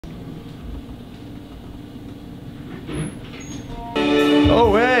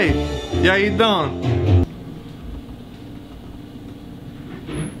Oh, hey! E aí, Don?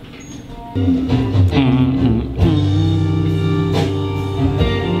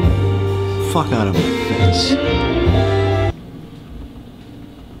 Fuck out of my face.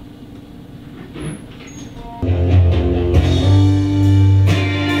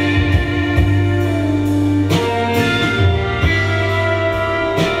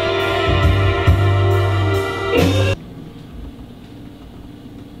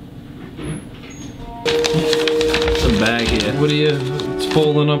 There's a bag here. What are you? It's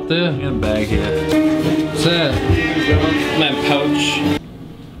folding up there. I got a bag here. What's that? My pouch.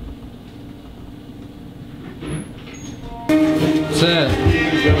 What's that?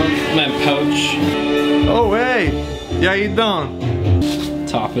 My pouch. Oh, hey! E aí, Don?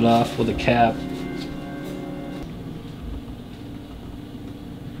 Top it off with a cap.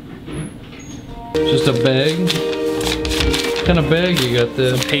 Just a bag? What kind of bag you got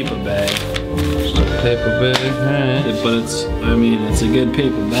there? It's a paper bag. Just a paper bag. Alright. But it's a good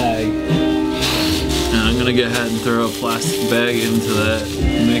paper bag. And I'm gonna go ahead and throw a plastic bag into that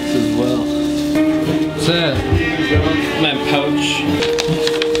mix as well. What's that? My pouch.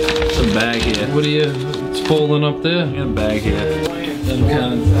 There's a bag here. What are you? It's folding up there. I got a bag here. Them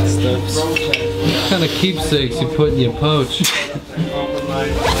kind of stuffs. What kind of keepsakes you put in your pouch?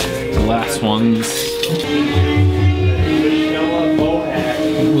 The last ones.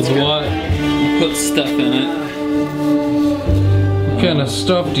 With what? Put stuff in it. What kind of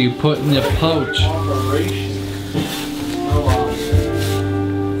stuff do you put in your pouch?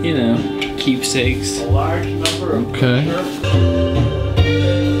 You know, keepsakes. Okay.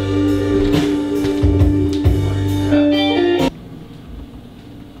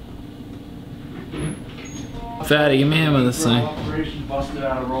 Fatty, give me a hand with this thing. Operation busted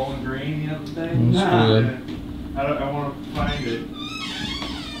out of Rolling Green the other day. That's good. I want to find it.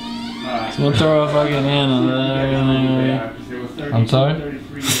 Someone throw a fucking hand on that. I'm sorry?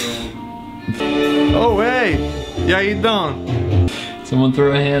 Oh, hey! E aí, Don? Someone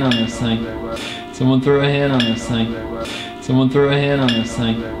throw a hand on this thing. Someone throw a hand on this thing. Someone throw a hand on this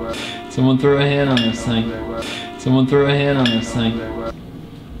thing. Someone throw a hand on this thing. Someone throw a hand on this thing.